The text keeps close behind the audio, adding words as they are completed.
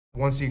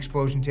Once the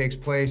explosion takes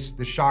place,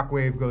 the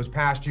shockwave goes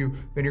past you,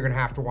 then you're gonna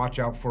have to watch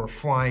out for a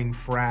flying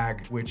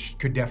frag, which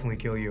could definitely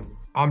kill you.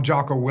 I'm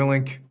Jocko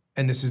Willink,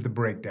 and this is The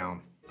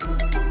Breakdown.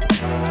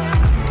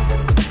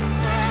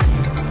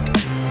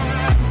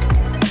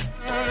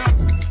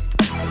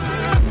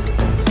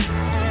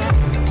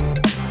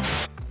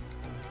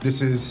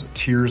 This is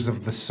Tears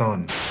of the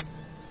Sun.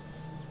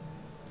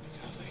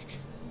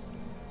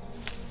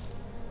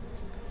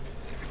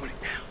 Everybody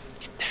down.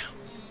 Get down.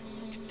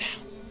 Get down.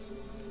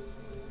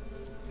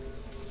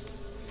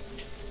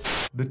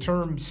 The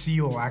term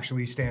SEAL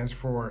actually stands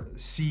for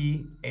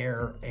sea,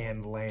 air,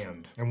 and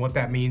land. And what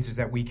that means is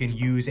that we can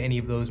use any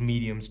of those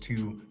mediums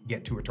to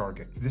get to a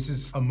target. This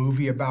is a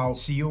movie about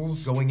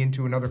SEALs going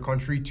into another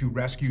country to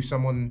rescue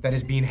someone that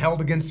is being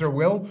held against their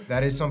will.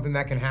 That is something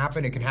that can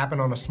happen. It can happen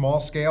on a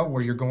small scale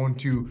where you're going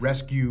to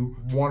rescue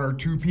 1 or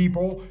 2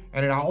 people.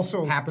 And it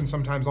also happens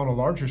sometimes on a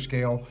larger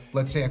scale.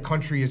 Let's say a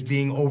country is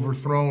being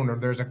overthrown or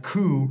there's a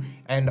coup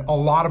and a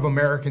lot of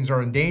Americans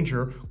are in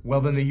danger.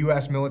 Well, then the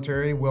US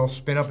military will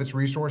spin up its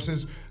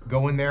resources,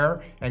 go in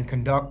there and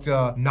conduct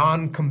a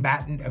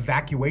non-combatant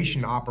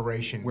evacuation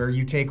operation where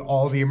you take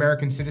all the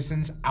American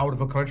citizens out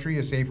of a country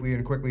as safely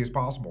and quickly as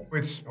possible.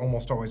 It's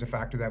almost always a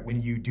factor that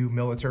when you do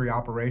military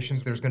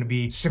operations, there's gonna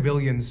be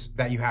civilians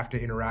that you have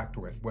to interact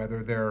with,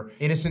 whether they're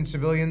innocent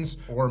civilians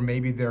or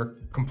maybe they're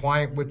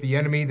compliant with the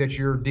enemy that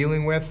you're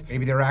dealing with.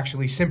 Maybe they're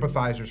actually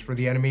sympathizers for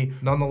the enemy.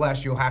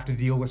 Nonetheless, you'll have to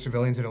deal with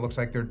civilians, and it looks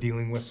like they're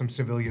dealing with some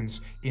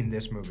civilians in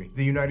this movie.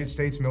 The United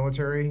States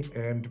military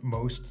and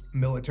most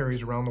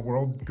militaries around the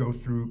world go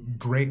through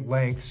great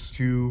lengths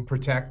to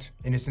protect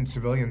innocent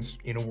civilians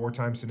in a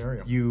wartime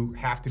scenario. You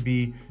have to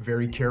be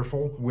very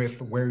careful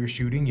with where you're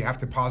shooting. You have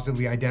to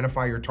positively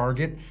identify your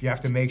target. You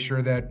have to make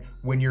sure that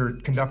when you're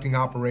conducting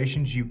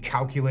operations, you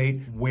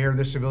calculate where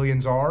the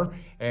civilians are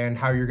and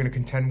how you're going to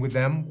contend with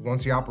them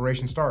once the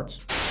operation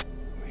starts.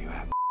 Where you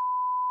at?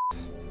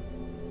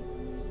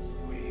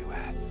 Where you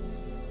at?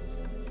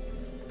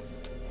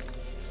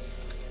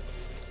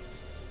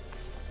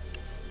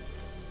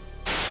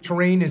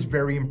 Terrain is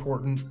very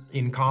important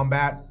in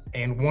combat,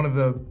 and one of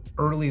the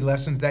early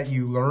lessons that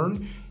you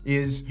learn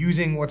is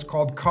using what's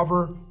called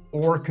cover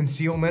or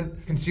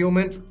concealment.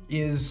 Concealment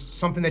is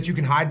something that you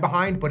can hide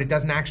behind, but it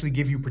doesn't actually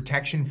give you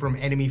protection from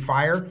enemy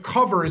fire.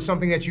 Cover is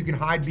something that you can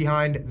hide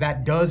behind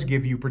that does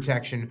give you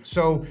protection.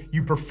 So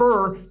you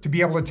prefer to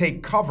be able to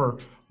take cover,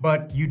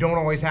 but you don't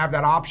always have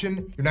that option.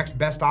 Your next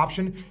best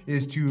option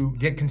is to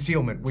get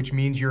concealment, which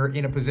means you're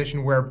in a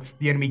position where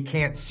the enemy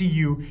can't see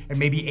you and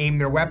maybe aim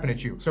their weapon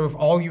at you. So if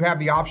all you have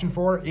the option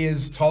for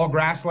is tall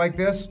grass like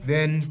this,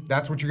 then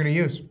that's what you're gonna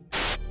use.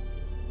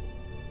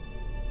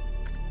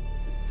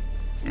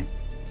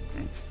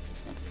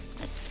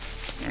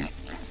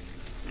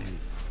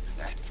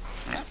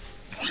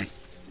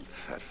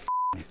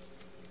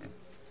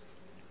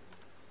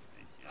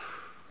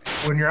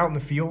 When you're out in the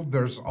field,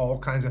 there's all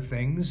kinds of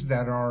things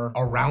that are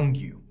around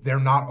you. They're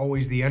not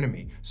always the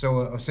enemy.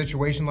 So a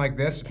situation like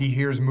this, he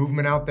hears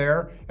movement out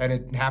there and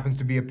it happens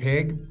to be a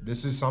pig.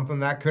 This is something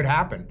that could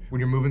happen. When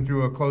you're moving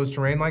through a closed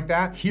terrain like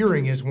that,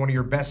 hearing is one of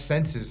your best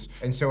senses.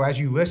 And so as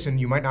you listen,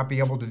 you might not be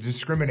able to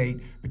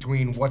discriminate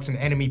between what's an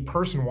enemy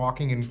person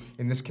walking and,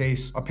 in this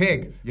case, a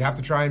pig. You have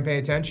to try and pay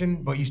attention,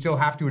 but you still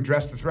have to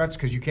address the threats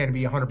because you can't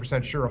be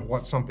 100% sure of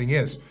what something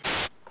is.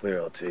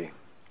 Clear, LT.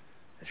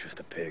 It's just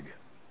a pig.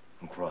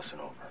 I'm crossing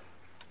over.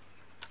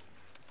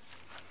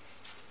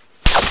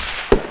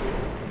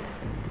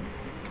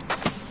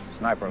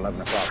 Sniper,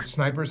 11 o'clock.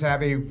 Snipers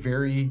have a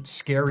very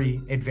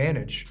scary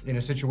advantage. In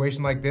a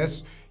situation like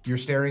this, you're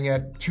staring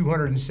at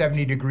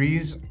 270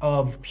 degrees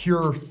of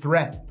pure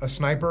threat. A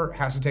sniper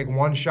has to take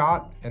 1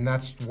 shot, and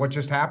that's what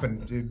just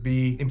happened. It'd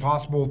be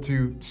impossible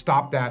to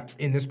stop that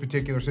in this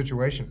particular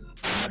situation.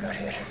 I got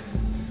hit.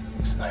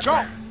 Sniper.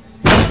 Go!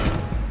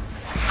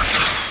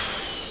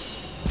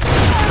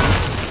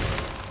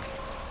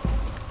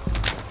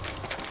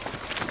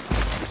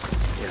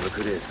 Look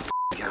who it is.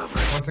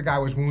 Once a guy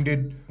was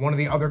wounded, one of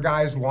the other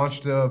guys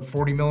launched a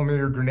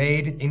 40mm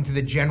grenade into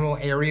the general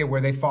area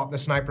where they thought the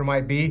sniper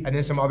might be, and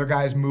then some other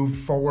guys moved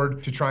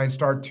forward to try and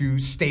start to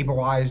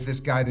stabilize this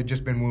guy that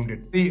just been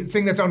wounded. The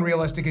thing that's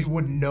unrealistic is you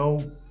wouldn't know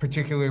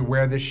particularly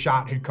where this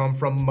shot had come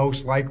from,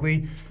 most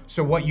likely.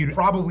 So what you'd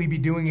probably be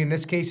doing in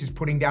this case is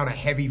putting down a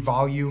heavy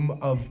volume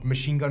of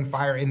machine gun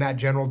fire in that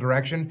general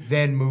direction,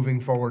 then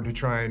moving forward to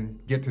try and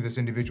get to this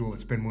individual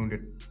that's been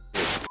wounded.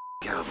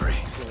 Cavalry.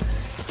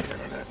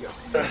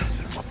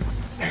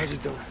 How's he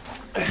doing?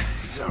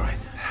 He's all right.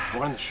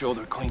 One on the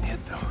shoulder, clean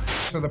hit though.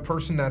 So the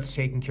person that's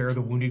taking care of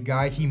the wounded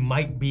guy, he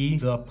might be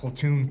the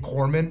platoon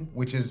corpsman,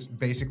 which is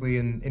basically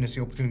in a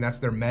SEAL platoon, that's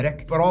their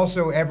medic. But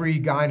also every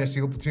guy in a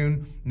SEAL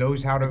platoon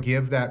knows how to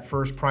give that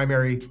first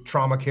primary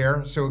trauma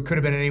care. So it could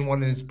have been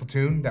anyone in his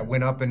platoon that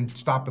went up and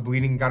stopped the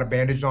bleeding and got a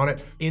bandage on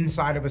it.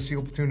 Inside of a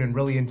SEAL platoon and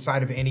really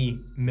inside of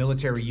any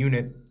military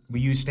unit, We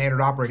use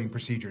standard operating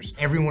procedures.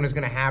 Everyone is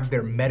gonna have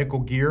their medical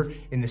gear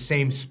in the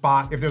same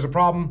spot. If there's a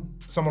problem,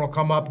 someone will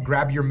come up,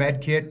 grab your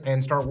med kit,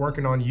 and start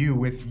working on you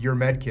with your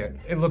med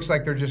kit. It looks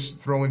like they're just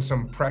throwing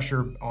some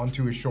pressure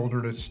onto his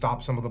shoulder to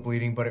stop some of the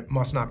bleeding, but it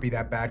must not be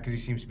that bad because he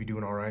seems to be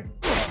doing all right.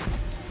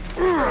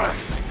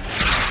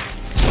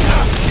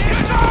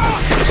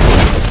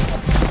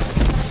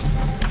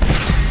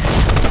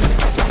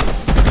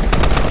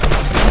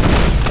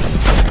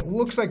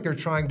 Looks like they're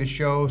trying to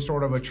show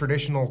sort of a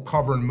traditional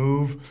cover and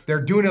move.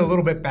 They're doing it a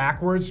little bit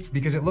backwards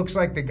because it looks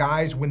like the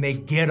guys, when they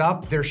get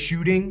up, they're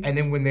shooting, and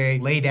then when they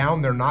lay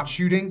down, they're not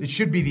shooting. It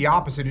should be the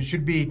opposite. It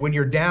should be when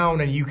you're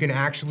down and you can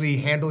actually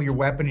handle your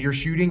weapon, you're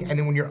shooting, and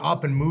then when you're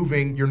up and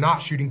moving, you're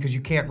not shooting because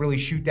you can't really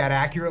shoot that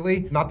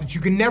accurately. Not that you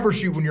can never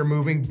shoot when you're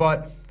moving,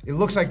 but it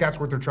looks like that's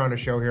what they're trying to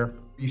show here.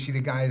 You see the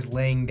guys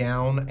laying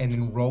down and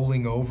then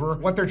rolling over.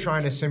 What they're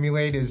trying to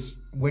simulate is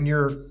when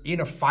you're in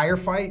a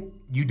firefight,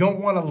 you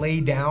don't want to lay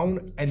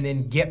down and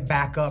then get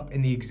back up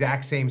in the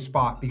exact same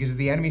spot, because if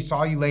the enemy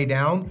saw you lay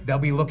down, they'll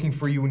be looking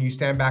for you when you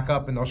stand back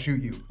up and they'll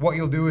shoot you. What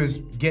you'll do is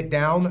get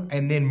down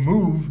and then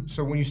move,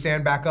 so when you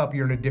stand back up,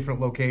 you're in a different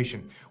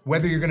location.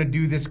 Whether you're gonna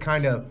do this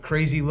kind of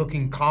crazy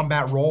looking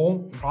combat roll,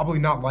 probably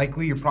not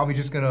likely. You're probably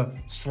just gonna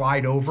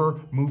slide over,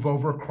 move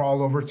over,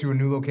 crawl over to a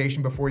new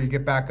location before you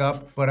get back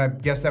up, but I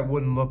guess that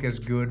wouldn't look as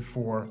good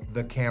for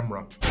the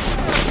camera.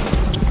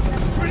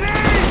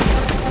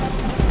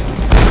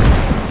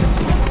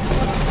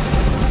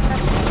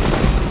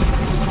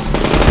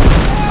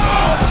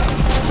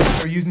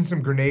 They're using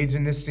some grenades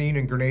in this scene,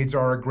 and grenades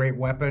are a great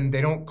weapon.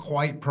 They don't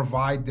quite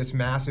provide this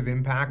massive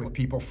impact with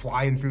people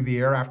flying through the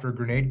air after a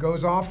grenade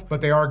goes off,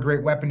 but they are a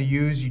great weapon to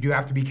use. You do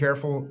have to be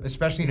careful,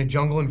 especially in a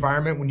jungle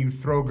environment when you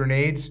throw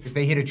grenades. If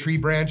they hit a tree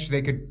branch,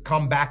 they could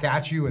come back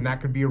at you, and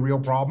that could be a real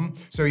problem.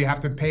 So you have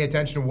to pay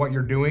attention to what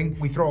you're doing.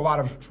 We throw a lot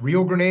of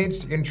real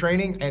grenades in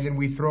training, and then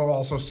we throw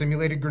also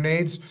simulated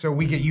grenades. So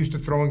we get used to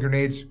throwing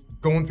grenades,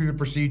 going through the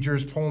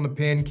procedures, pulling the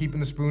pin, keeping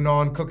the spoon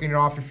on, cooking it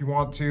off if you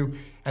want to,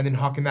 and then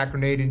hucking that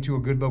grenade into a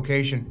good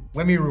location.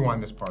 Let me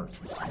rewind this part.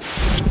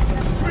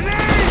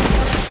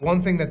 Grenade!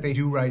 One thing that they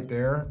do right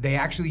there, they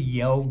actually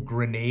yell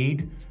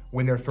grenade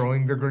when they're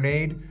throwing the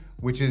grenade,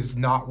 which is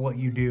not what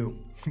you do.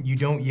 You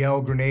don't yell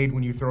grenade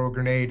when you throw a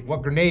grenade.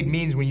 What grenade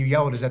means when you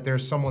yell it is that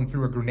there's someone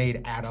threw a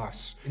grenade at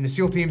us. In the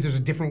SEAL teams, there's a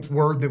different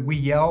word that we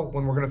yell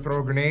when we're gonna throw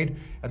a grenade,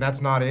 and that's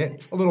not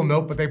it. A little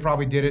note, but they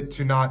probably did it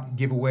to not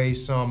give away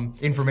some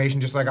information,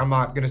 just like I'm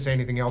not gonna say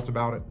anything else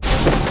about it.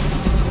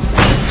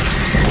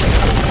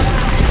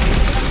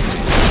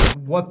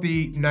 What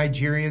the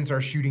Nigerians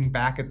are shooting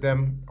back at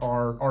them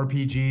are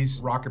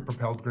RPGs,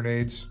 rocket-propelled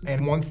grenades.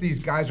 And once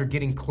these guys are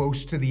getting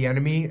close to the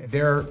enemy,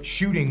 they're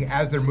shooting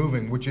as they're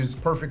moving, which is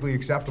perfectly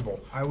acceptable.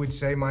 I would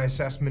say my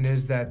assessment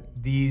is that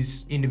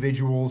these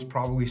individuals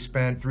probably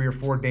spent 3 or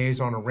 4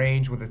 days on a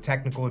range with a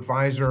technical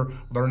advisor,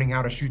 learning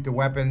how to shoot the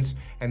weapons,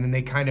 and then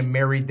they kind of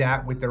married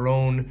that with their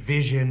own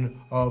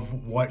vision of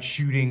what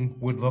shooting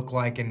would look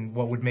like and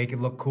what would make it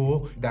look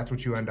cool. That's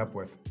what you end up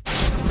with.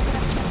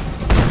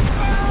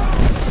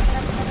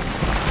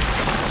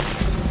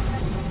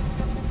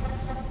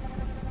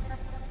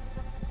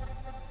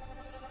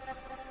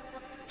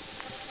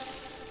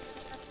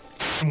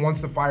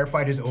 Once the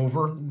firefight is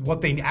over, what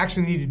they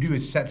actually need to do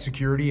is set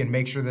security and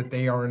make sure that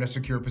they are in a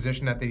secure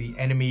position, that the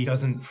enemy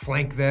doesn't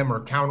flank them or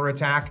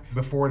counterattack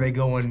before they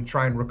go and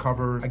try and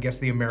recover, I guess,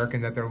 the American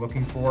that they're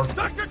looking for.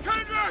 Dr.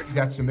 Kendall!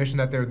 That's the mission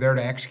that they're there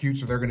to execute,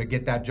 so they're gonna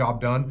get that job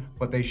done,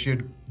 but they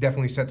should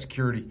definitely set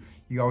security.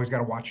 You always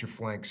gotta watch your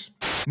flanks.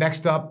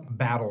 Next up,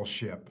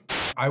 Battleship.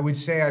 I would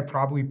say I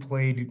probably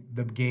played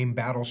the game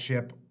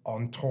Battleship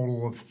on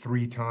total of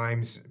 3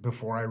 times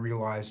before I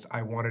realized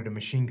I wanted a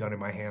machine gun in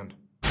my hand.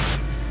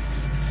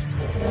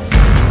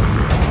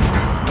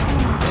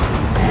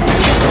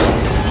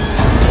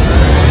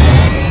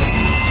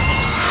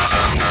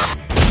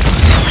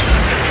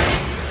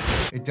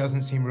 It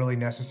doesn't seem really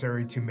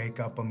necessary to make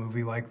up a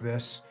movie like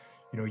this.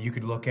 You know, you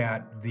could look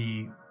at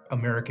the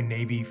American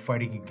Navy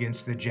fighting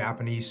against the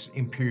Japanese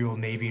Imperial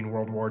Navy in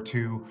World War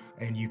II,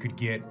 and you could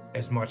get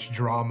as much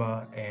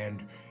drama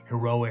and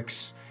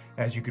heroics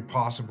as you could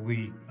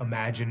possibly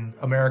imagine.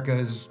 America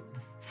has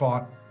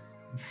fought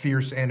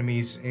fierce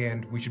enemies,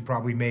 and we should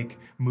probably make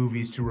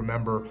movies to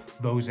remember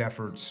those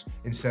efforts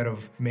instead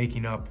of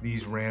making up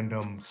these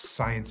random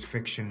science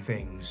fiction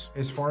things.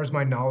 As far as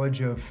my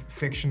knowledge of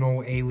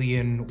fictional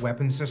alien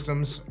weapon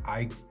systems,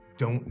 I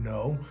don't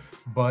know,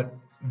 but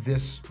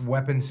this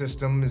weapon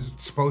system is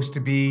supposed to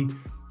be,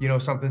 you know,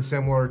 something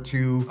similar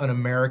to an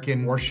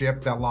American warship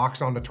that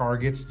locks onto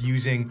targets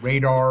using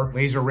radar,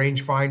 laser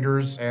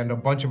rangefinders, and a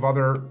bunch of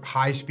other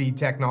high-speed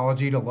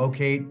technology to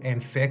locate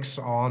and fix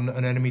on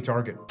an enemy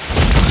target.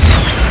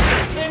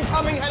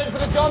 Incoming, headed for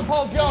the John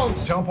Paul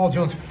Jones. John Paul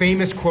Jones'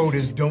 famous quote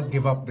is, "Don't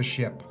give up the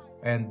ship."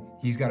 And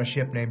he's got a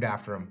ship named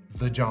after him,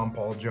 the John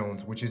Paul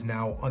Jones, which is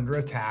now under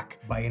attack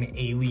by an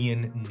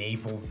alien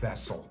naval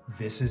vessel.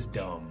 This is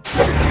dumb.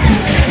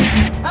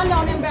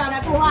 Unknown inbound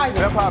at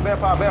Horizon.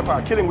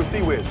 Vampire, killing with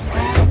sea witch.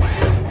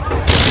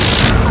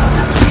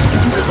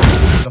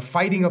 The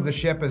fighting of the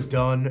ship is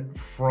done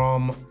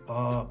from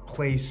a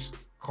place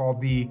called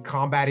the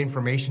Combat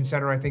Information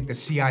Center, I think the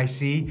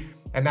CIC.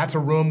 And that's a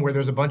room where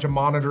there's a bunch of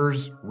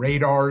monitors,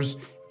 radars,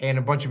 and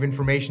a bunch of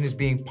information is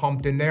being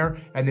pumped in there,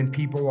 and then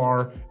people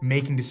are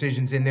making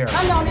decisions in there.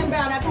 Unknown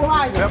inbound at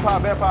Horizon.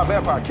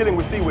 Vampire, killing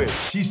with sea whiz.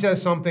 She says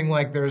something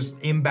like there's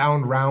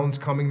inbound rounds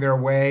coming their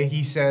way.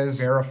 He says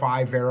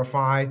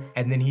verify,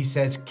 and then he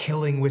says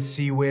killing with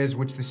sea whiz,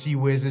 which the sea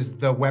whiz is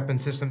the weapon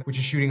system, which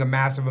is shooting a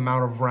massive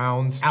amount of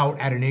rounds out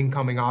at an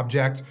incoming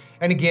object.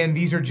 And again,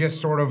 these are just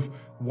sort of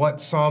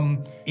what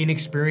some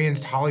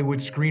inexperienced Hollywood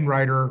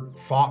screenwriter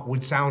thought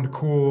would sound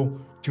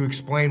cool to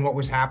explain what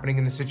was happening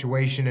in the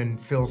situation and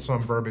fill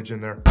some verbiage in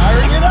there.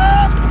 Firing it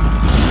up!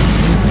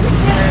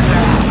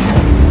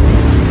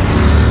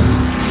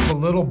 The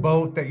little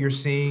boat that you're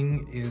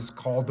seeing is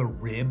called a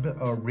rib,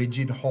 a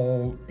rigid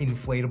hull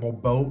inflatable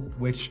boat,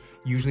 which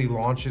usually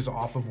launches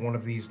off of one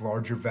of these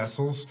larger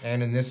vessels.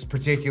 And in this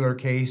particular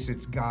case,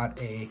 it's got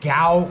a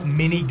Gao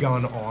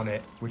minigun on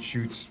it, which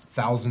shoots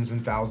thousands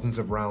and thousands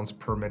of rounds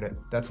per minute.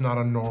 That's not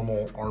a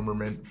normal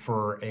armament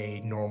for a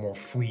normal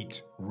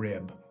fleet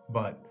rib.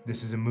 But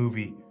this is a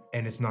movie,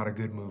 and it's not a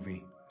good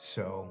movie.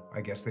 So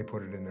I guess they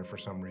put it in there for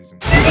some reason.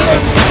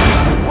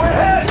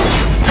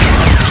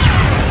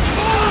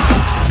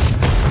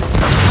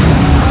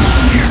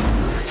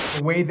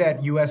 The way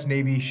that US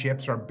Navy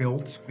ships are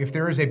built, if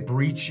there is a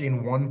breach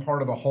in one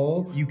part of the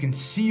hull, you can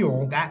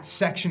seal that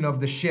section of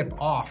the ship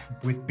off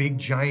with big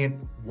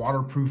giant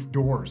waterproof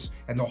doors.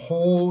 And the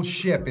whole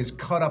ship is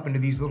cut up into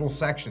these little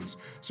sections.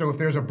 So if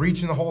there's a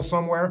breach in the hull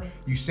somewhere,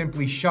 you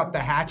simply shut the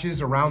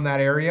hatches around that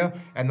area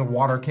and the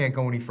water can't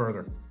go any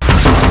further.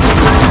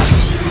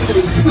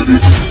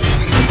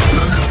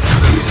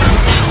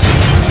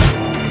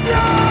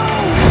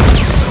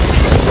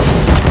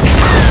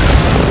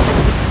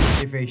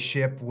 If a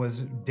ship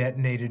was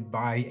detonated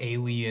by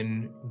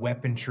alien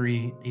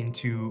weaponry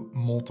into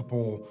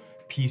multiple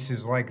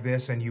pieces like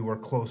this and you were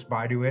close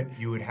by to it,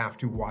 you would have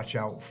to watch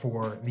out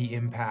for the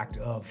impact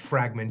of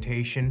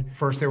fragmentation.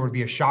 First, there would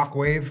be a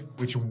shockwave,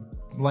 which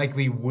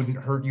likely wouldn't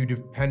hurt you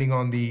depending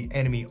on the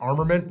enemy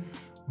armament.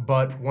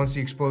 But once the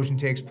explosion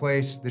takes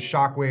place, the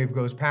shockwave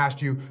goes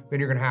past you,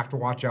 then you're gonna have to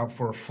watch out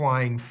for a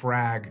flying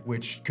frag,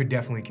 which could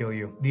definitely kill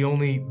you. The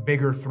only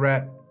bigger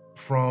threat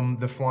from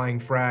the flying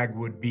frag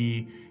would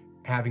be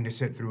having to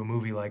sit through a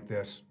movie like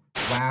this.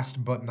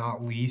 Last but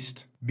not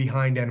least,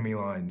 behind enemy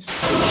lines.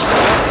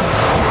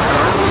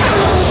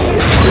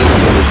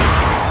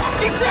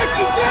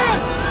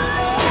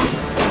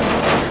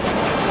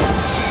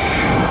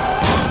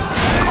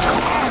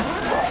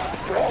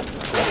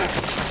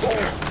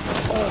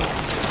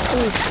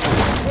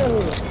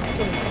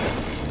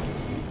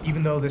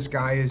 Even though this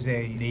guy is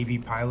a Navy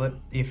pilot,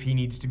 if he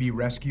needs to be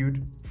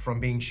rescued from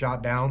being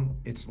shot down,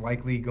 it's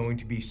likely going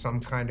to be some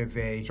kind of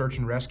a search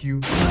and rescue.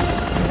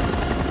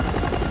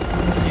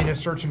 In a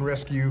search and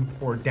rescue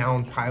or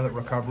downed pilot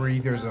recovery,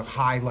 there's a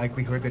high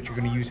likelihood that you're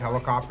going to use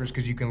helicopters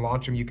because you can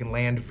launch them, you can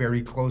land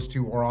very close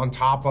to or on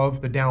top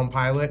of the downed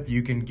pilot.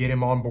 You can get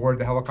him on board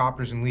the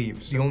helicopters and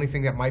leave. So the only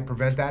thing that might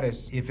prevent that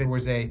is if it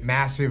was a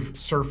massive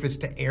surface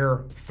to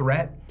air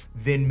threat,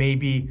 then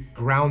maybe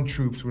ground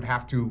troops would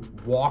have to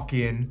walk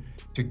in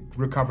to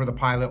recover the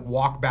pilot,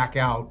 walk back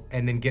out,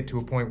 and then get to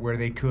a point where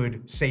they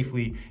could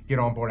safely get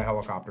on board of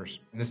helicopters.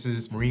 And this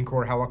is Marine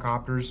Corps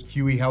helicopters,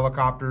 Huey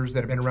helicopters that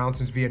have been around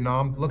since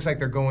Vietnam. It looks like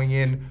they're going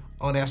in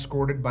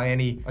unescorted by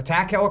any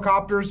attack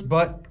helicopters,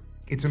 but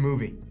it's a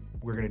movie.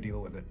 We're gonna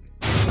deal with it.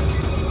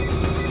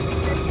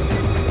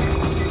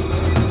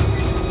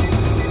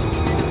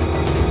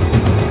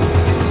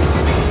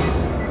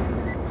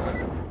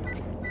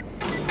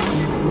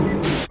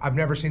 I've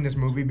never seen this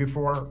movie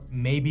before.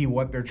 Maybe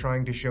what they're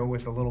trying to show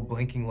with a little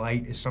blinking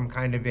light is some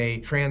kind of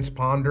a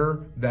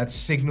transponder that's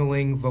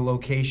signaling the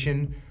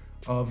location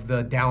of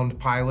the downed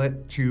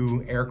pilot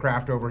to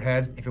aircraft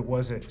overhead. If it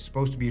was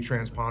supposed to be a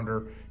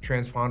transponder,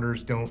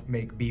 transponders don't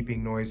make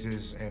beeping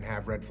noises and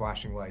have red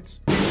flashing lights.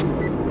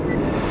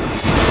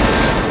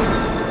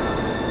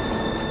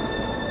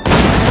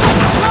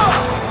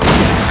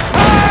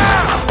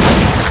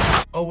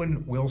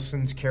 Owen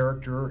Wilson's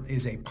character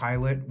is a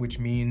pilot, which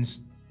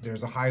means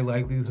there's a high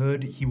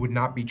likelihood he would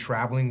not be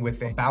traveling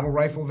with a battle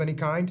rifle of any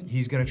kind.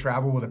 He's gonna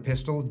travel with a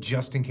pistol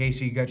just in case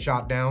he got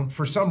shot down.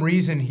 For some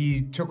reason,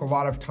 he took a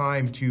lot of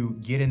time to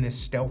get in this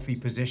stealthy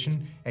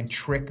position and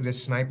trick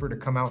this sniper to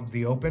come out into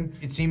the open.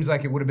 It seems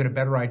like it would have been a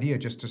better idea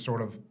just to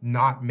sort of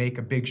not make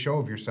a big show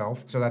of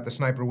yourself so that the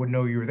sniper would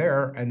know you were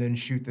there and then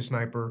shoot the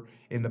sniper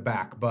in the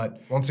back.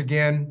 But once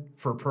again,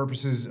 for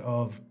purposes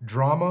of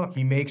drama,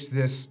 he makes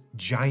this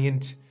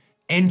giant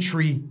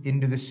entry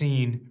into the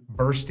scene,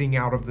 bursting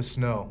out of the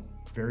snow.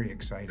 Very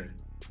exciting.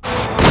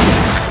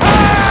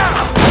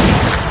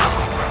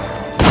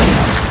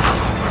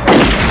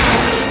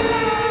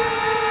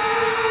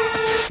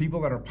 People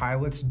people that are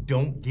pilots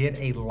don't get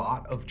a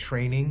lot of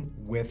training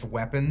with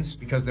weapons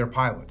because they're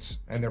pilots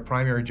and their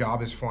primary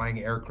job is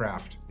flying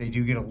aircraft. They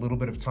do get a little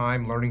bit of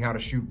time learning how to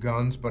shoot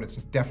guns, but it's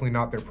definitely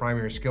not their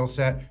primary skill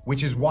set,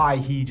 which is why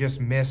he just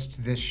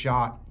missed this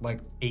shot like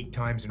 8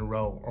 times in a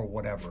row or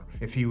whatever.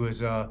 If he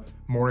was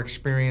more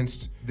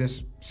experienced,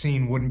 this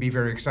scene wouldn't be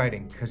very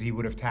exciting because he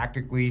would have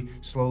tactically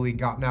slowly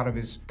gotten out of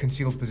his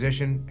concealed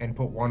position and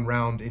put 1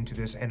 round into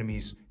this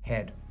enemy's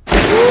head.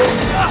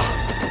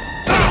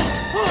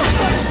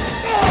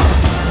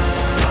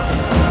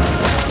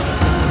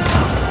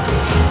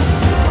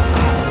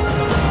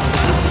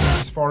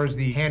 As far as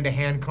the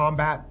hand-to-hand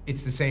combat,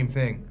 it's the same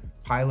thing.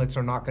 Pilots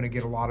are not going to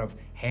get a lot of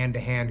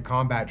hand-to-hand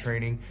combat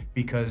training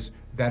because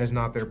that is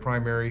not their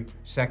primary,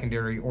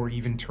 secondary, or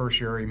even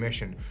tertiary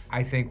mission.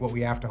 I think what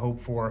we have to hope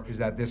for is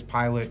that this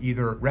pilot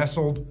either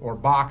wrestled or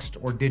boxed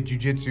or did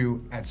jiu-jitsu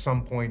at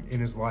some point in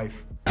his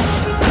life.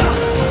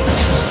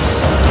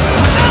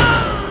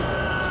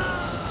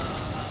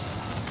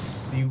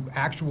 The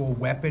actual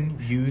weapon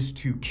used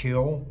to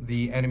kill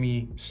the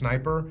enemy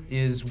sniper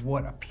is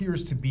what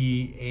appears to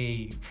be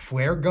a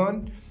flare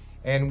gun.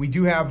 And we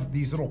do have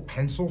these little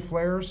pencil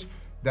flares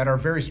that are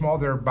very small.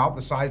 They're about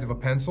the size of a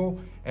pencil,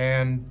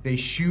 and they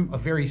shoot a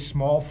very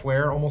small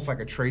flare, almost like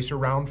a tracer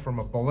round from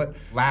a bullet.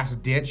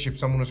 Last ditch, if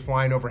someone was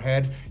flying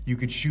overhead, you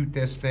could shoot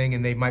this thing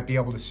and they might be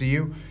able to see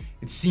you.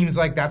 It seems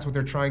like that's what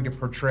they're trying to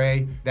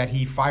portray, that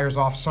he fires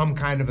off some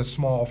kind of a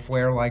small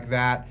flare like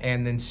that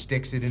and then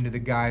sticks it into the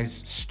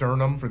guy's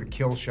sternum for the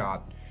kill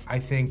shot. I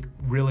think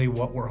really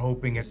what we're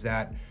hoping is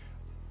that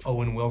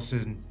Owen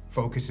Wilson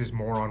focuses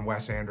more on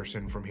Wes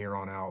Anderson from here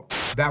on out.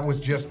 That was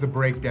just the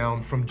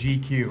breakdown from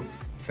GQ.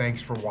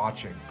 Thanks for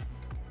watching.